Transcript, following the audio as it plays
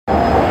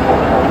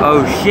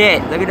Oh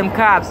shit, look at them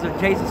cops, they're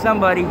chasing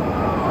somebody.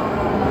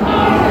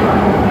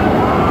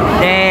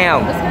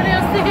 Damn.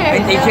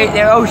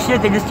 Oh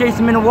shit, they just chased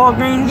him in the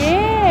Walgreens?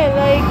 Yeah,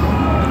 like...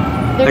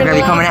 They're gonna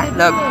be coming out.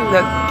 Look,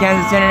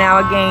 Kensington and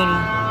Allegheny.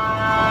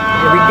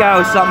 Here we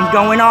go, something's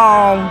going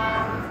on.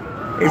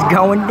 It's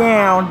going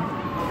down.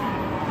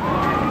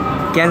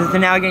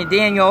 Kensington, Allegheny.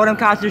 Daniel, all them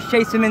cops just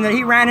chased him in there.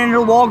 He ran into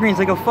the Walgreens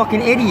like a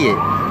fucking idiot.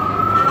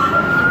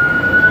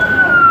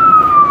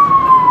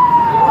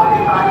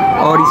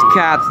 All these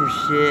cops and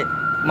shit.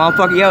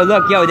 Motherfucker, yo,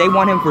 look, yo, they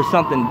want him for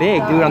something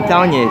big, dude. I'm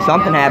telling you,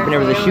 something happened. There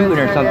was a shooting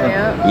or something.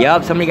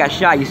 Yup, somebody got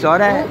shot. You saw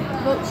that?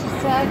 Look,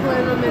 she's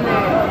tackling them in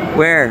there.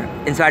 Where?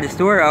 Inside the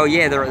store? Oh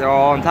yeah, they're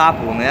all on top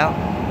of them, yeah.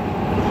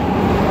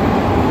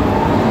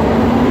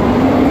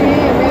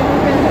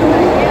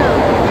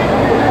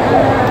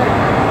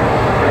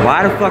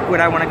 Why the fuck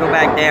would I want to go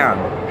back down?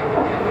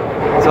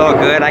 It's all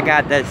good. I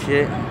got that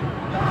shit.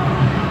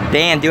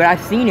 Damn, dude, I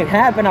seen it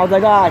happen. I was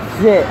like, oh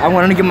shit. I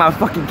wanted to get my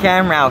fucking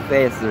camera out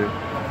faster.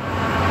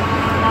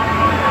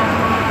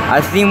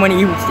 I seen when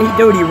he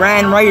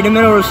ran right in the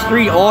middle of the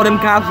street. All them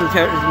cops were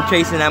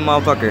chasing that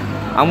motherfucker.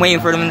 I'm waiting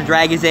for them to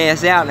drag his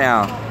ass out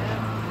now.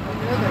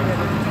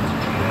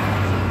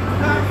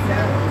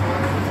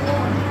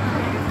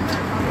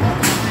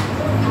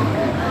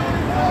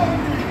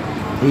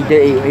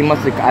 He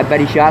must have, I bet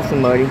he shot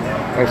somebody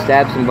or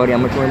stabbed somebody. How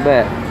much you want to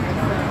bet?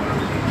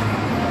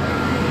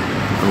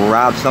 Or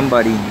robbed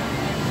somebody.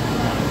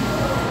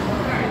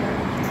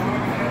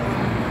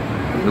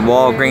 The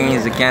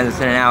Walgreens, the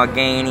Kensington and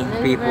Allegheny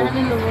people,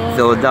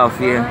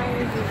 Philadelphia.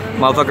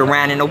 Motherfucker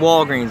ran into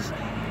Walgreens.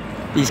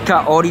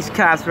 All these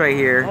cops right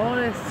here. All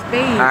this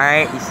space.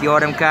 Alright, you see all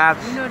them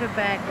cops? You know the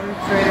back room's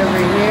right over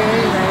here.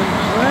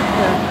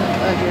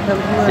 Like, what the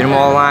fuck? See them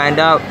all lined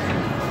up?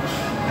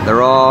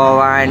 They're all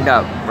lined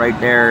up right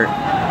there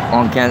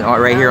on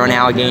right here on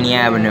Allegheny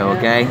Avenue,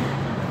 okay?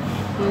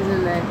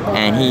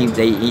 And he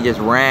just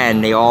ran.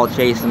 They all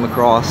chased him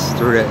across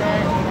through the.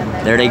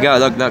 There they go.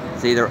 Look, look.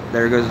 See there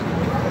goes.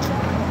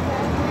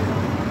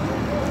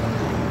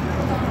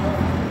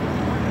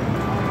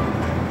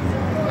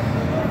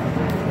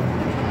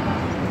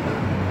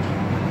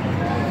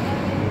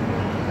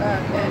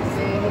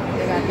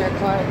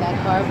 That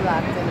car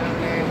blocked in over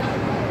there.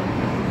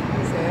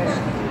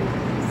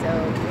 So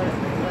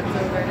what's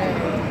over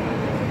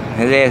there?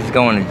 His ass is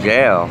going to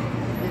jail.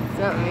 It's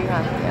something you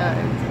have to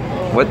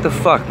do. What the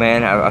fuck,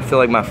 man? I feel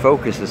like my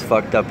focus is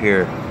fucked up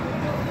here.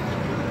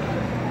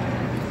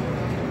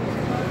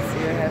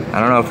 I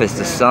don't know if it's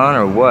the sun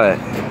or what.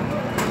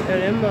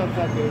 Them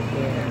motherfuckers,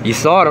 yeah.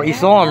 You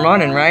saw him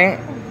running, right?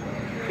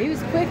 He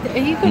was quick.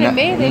 He could have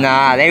made it.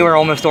 Nah, they were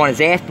almost on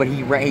his ass, but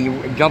he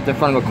jumped in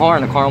front of a car,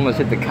 and the car almost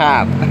hit the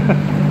cop.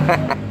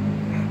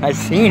 I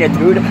seen it,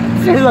 dude.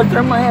 As soon as I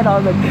turned my head, I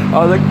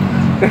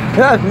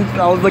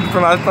was looking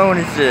for my phone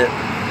and shit.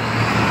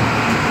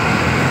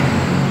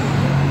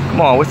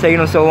 Come on, what's taking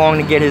him so long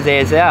to get his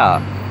ass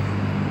out? He's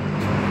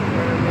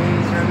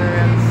running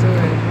around the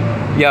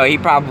store. Yo, he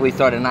probably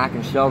started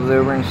knocking shelves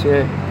over and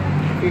shit.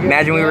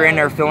 Imagine we were in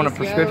there filling a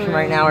prescription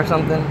right now or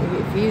something.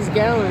 If he's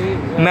going.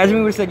 Imagine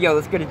we would have said, yo,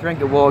 let's get a drink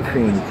at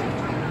Walgreens.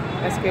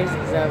 That's crazy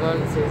because I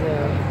wanted to say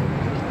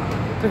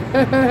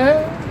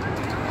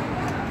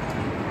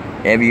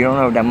Yeah, but you don't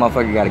know if that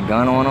motherfucker got a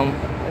gun on him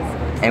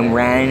and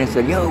ran in and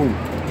said, yo,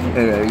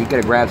 you could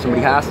have grabbed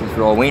somebody hostage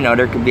for all we know.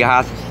 There could be a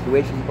hostage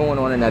situation going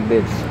on in that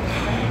bitch.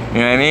 You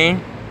know what I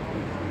mean?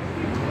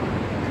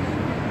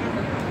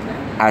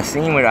 I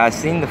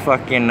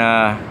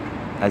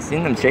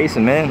seen them chase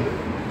him in.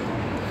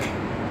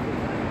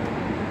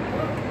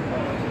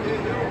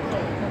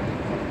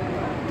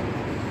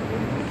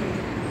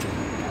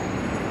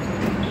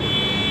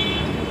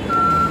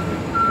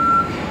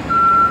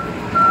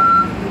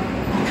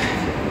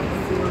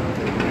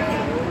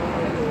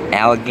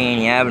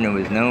 Allegheny Avenue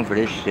is known for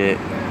this shit.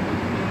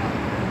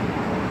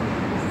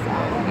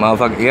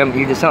 Motherfucker,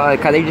 you just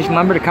they just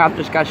remember the cop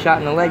just got shot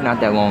in the leg not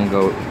that long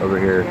ago over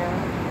here.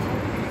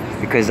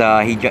 Because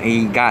he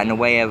got in the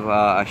way of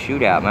a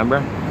shootout,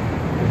 remember?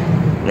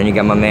 Then you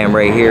got my man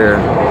right here, a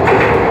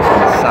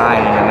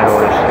sign in the middle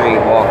of the street,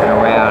 walking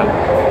around,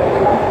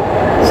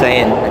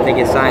 saying, I think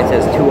his sign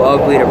says, "Too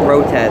ugly to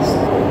protest,"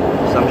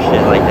 some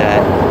shit like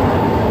that.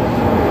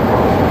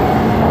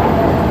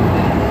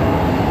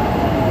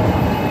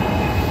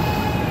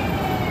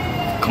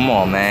 Come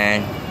on,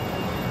 man.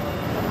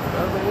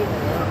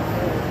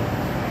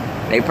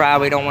 They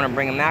probably don't want to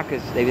bring him out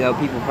because they know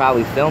people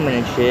probably filming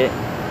and shit,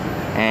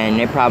 and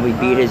they probably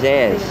beat his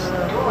ass.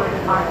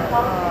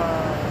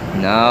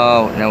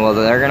 No, well,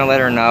 they're gonna let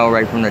her know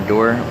right from the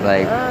door.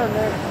 Like,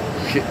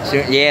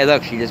 yeah,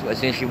 look, as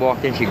soon as she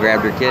walked in, she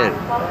grabbed her kid.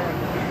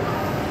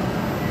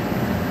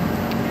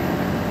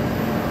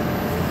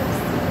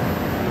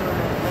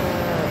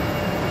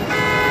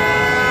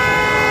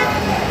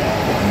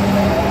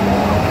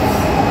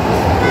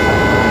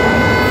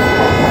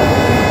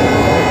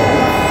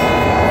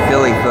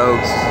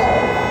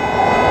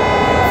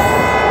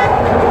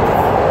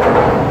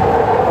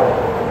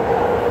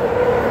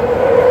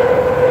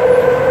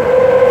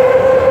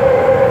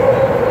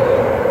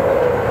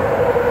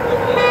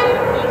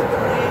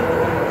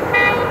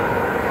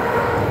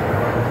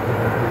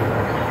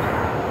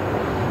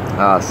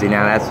 See,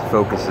 now that's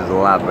focus is a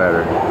lot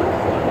better.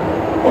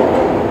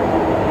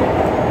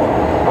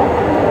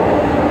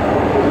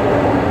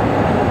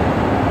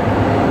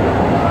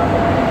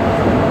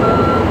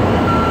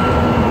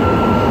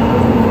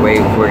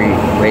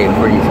 Waiting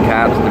for these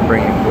cops to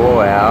bring the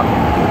boy out.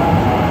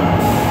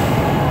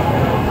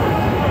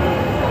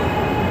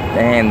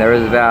 Damn, there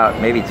was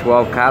about maybe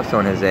 12 cops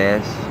on his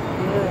ass.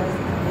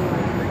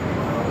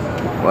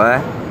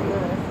 What?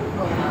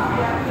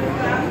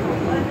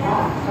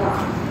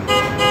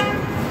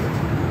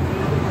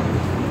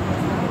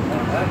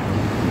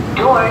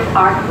 Doors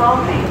are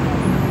closing.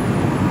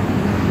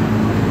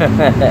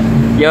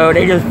 Yo,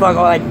 they just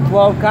fucking like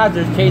 12 cops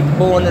just chased the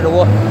bull into the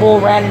bull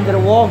ran into the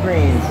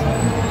Walgreens.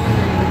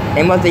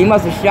 He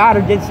must have shot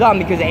or did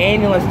something because the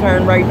ambulance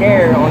turned right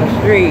there on the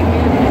street,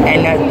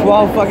 and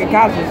 12 fucking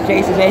cops just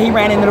chased his ass. He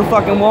ran into the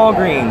fucking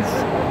Walgreens.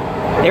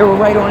 They were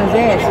right on his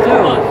ass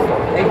too.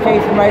 They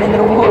chased him right into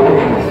the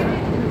Walgreens.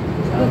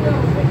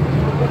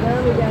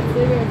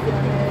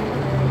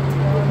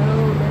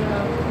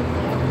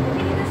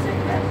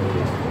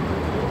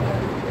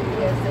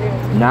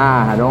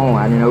 Nah, I don't.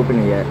 I didn't open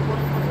it yet.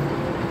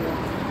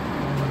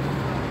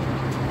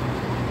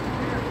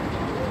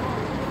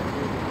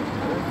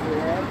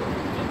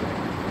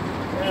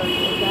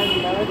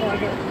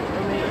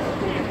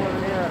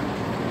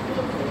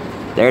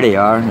 There they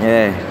are,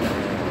 yeah.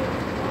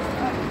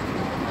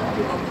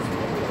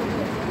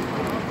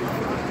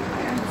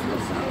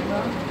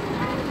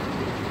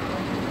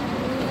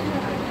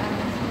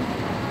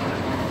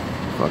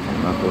 Fucking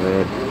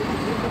knucklehead.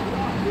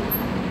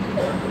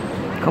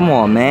 Come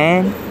on,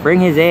 man. Bring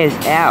his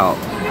ass out.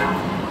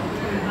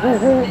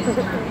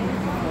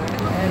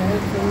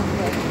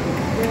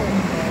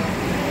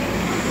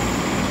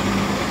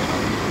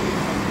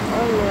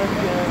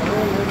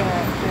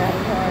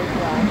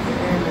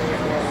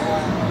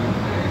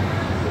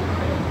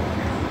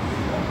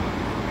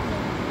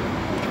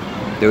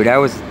 Dude, that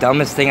was the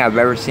dumbest thing I've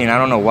ever seen. I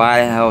don't know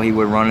why the hell he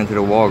would run into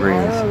the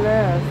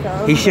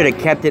Walgreens. He should have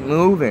kept it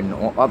moving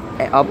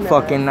up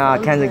fucking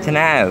Kensington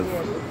Ave.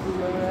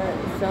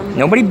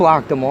 Nobody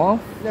blocked him off.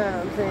 No,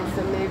 I'm saying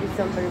so maybe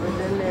somebody was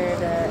in there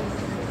that,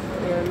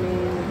 you know what I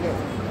mean,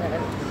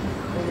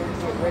 they didn't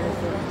get rid of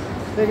him.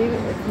 But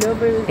even if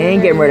nobody was He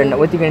ain't getting rid of it.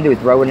 What's he gonna do?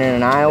 Throw it in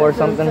an aisle or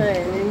something?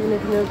 Even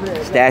if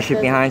nobody, Stash it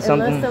behind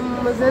something? Unless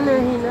someone was in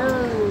there, he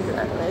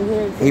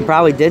knows. He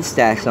probably did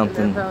stash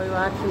something. They're probably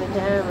watching the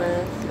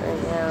cameras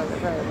right now. They're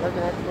probably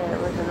looking at the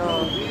cameras and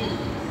all.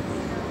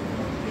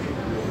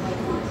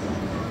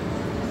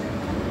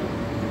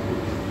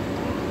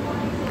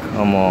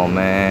 Come on,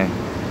 man.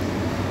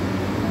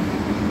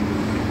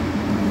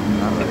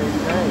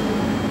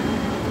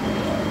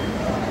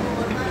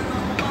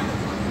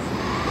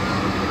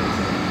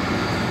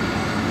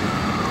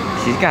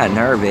 She's got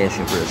nerve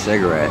asking for a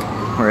cigarette.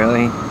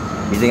 Really?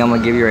 You think I'm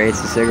gonna give your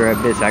ass a cigarette,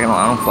 bitch? I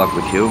don't fuck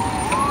with you.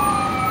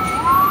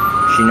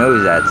 She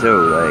knows that too,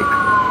 like.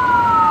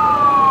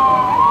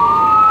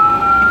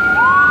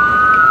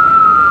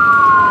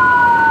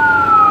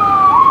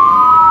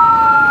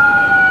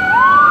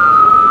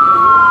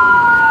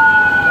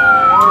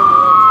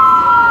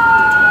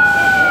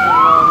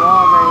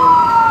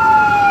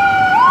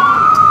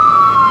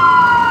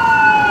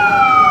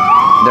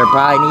 They're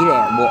probably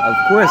of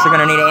course they're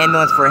gonna need an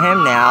ambulance for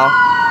him now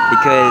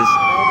because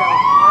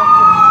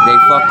they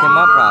fucked him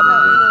up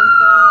probably.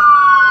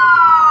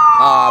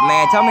 Aw,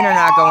 man, tell me they're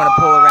not going to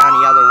pull around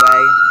the other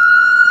way.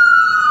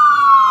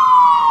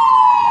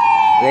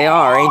 They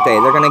are, ain't they?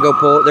 They're gonna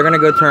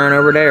go turn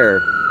over there.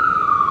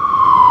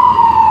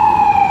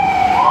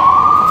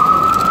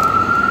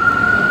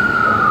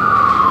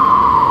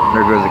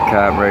 There goes a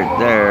cop right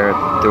there at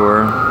the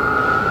door.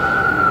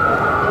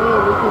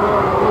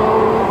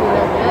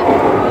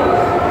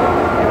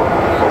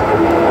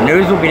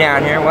 News will be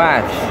down here,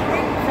 watch.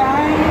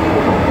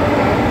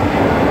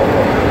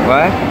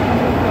 What?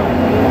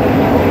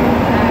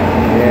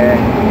 Yeah.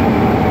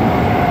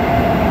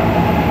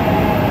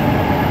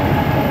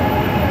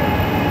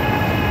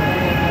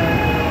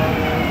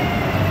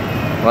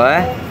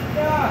 What?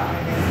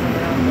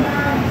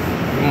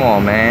 Come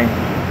on, man.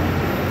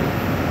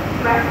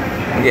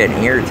 I'm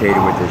getting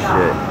irritated with this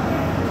shit.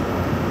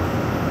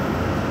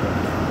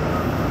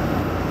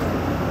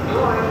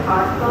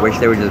 Wish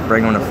they would just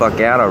bring him the fuck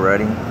out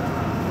already.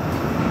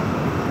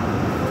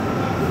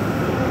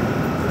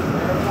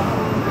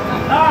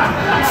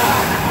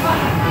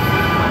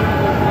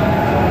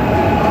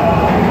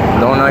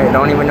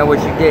 Don't even know what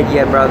you did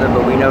yet, brother,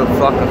 but we know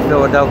fucking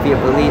Philadelphia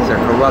police are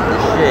corrupt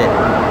as shit.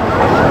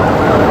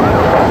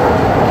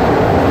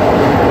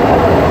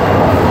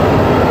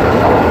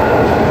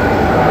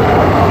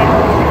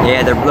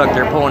 Yeah,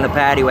 they're pulling the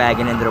paddy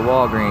wagon into the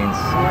Walgreens.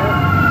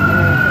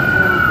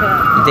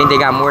 You think they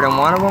got more than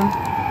one of them?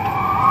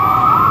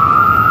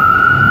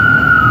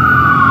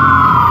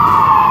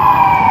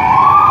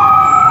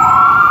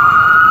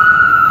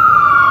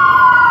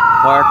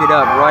 Park it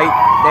up right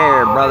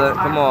there, brother.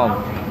 Come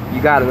on.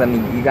 You gotta let me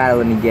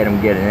get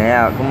him getting it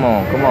out. Come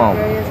on, come on.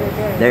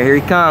 There, here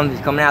he comes. He's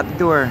coming out the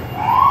door.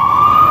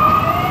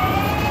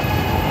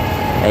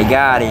 They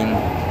got him.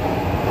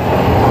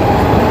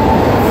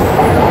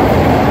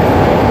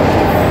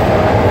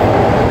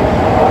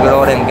 Look at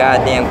all them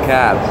goddamn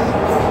cops.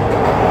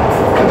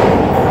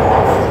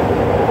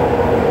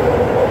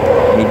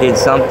 He did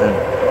something.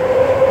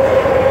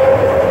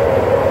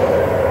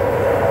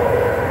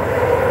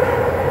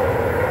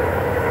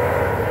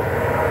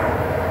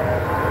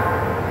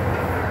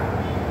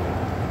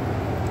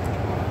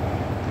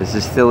 This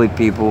is Philly,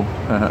 people.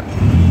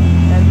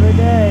 Every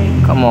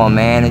day. Come on,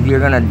 man. If you're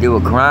gonna do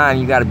a crime,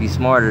 you gotta be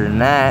smarter than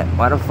that.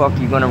 Why the fuck are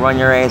you gonna run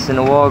your ass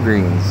into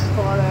Walgreens?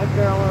 Call that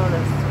girl on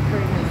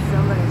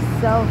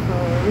somebody's cell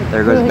phone.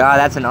 There goes God.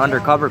 That's an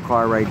undercover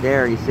car right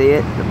there. You see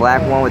it? The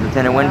black one with the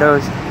tinted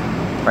windows,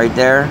 right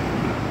there.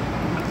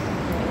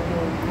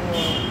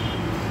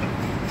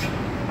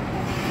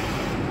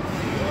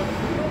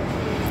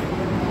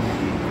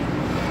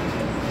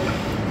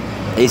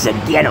 He said,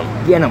 "Get him,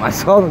 get him." I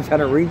saw him trying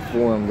to reach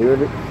for him,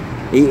 dude.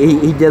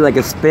 He did like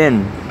a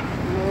spin,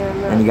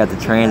 and you got the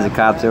transit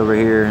cops over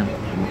here.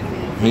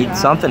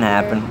 Something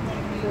happened.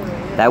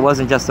 That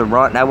wasn't just a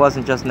run. That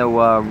wasn't just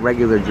no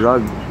regular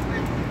drug.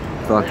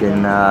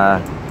 Fucking.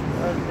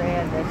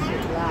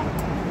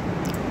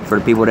 For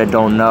the people that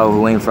don't know,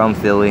 who ain't from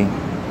Philly,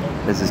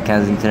 this is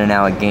Kensington and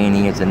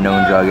Allegheny. It's a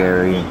known drug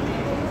area.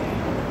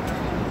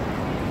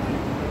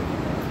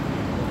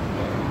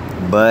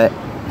 But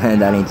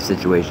that ain't the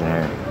situation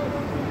here,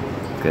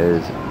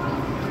 because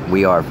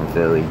we are from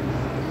Philly,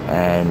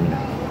 and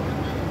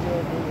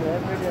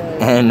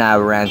I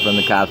ran from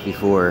the cops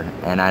before,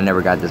 and I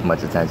never got this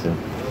much attention.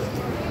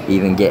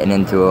 Even getting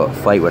into a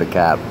fight with a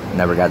cop,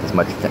 never got this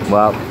much attention.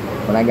 Well,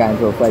 when I got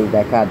into a fight with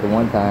that cop the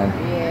one time.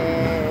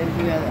 Yeah,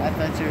 I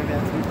thought you were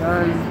about to be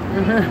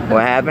done.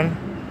 What happened?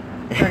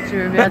 I thought you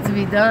were about to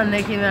be done.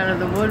 They came out of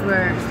the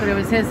woodworks, but it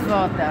was his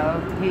fault though.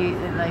 The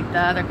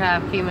other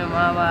cop came in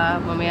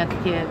when we had the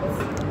kids.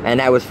 And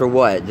that was for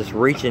what? Just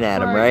reaching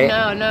at him, right?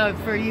 No,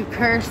 for you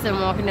cursed him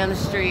walking down the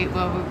street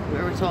while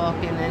we were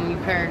talking, and you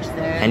cursed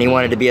there. And he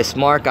wanted to be a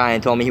smart guy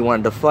and told me he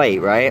wanted to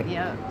fight, right?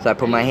 Yeah. So I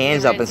put my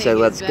hands up and said,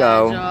 "Let's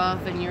go." I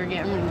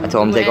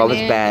told him to take off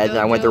his badge.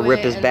 I went to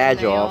rip his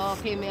badge off.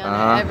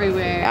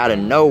 Everywhere. Out of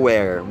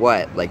nowhere.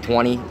 What? Like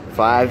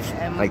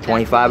 25? Like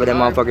 25 of them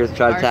motherfuckers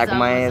tried to tackle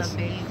my ass? A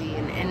baby,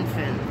 an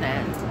infant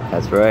then.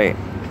 That's right.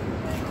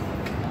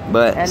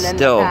 But and then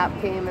still, the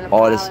cop came and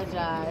all this.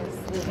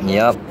 apologized.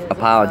 Yep,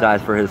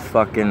 apologized for his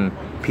fucking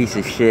piece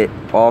of shit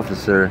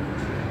officer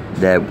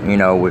that, you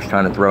know, was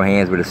trying to throw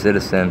hands with a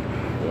citizen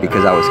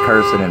because I was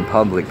cursing in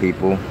public,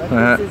 people.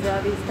 But this is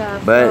how these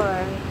cops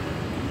are.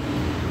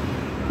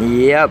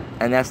 Yep,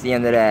 and that's the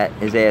end of that.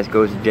 His ass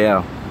goes to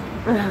jail.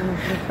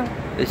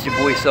 It's your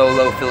boy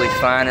Solo, Philly's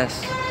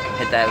finest.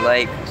 Hit that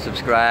like,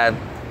 subscribe.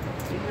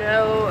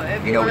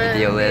 You know what the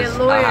deal is.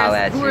 I'll holla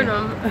at you.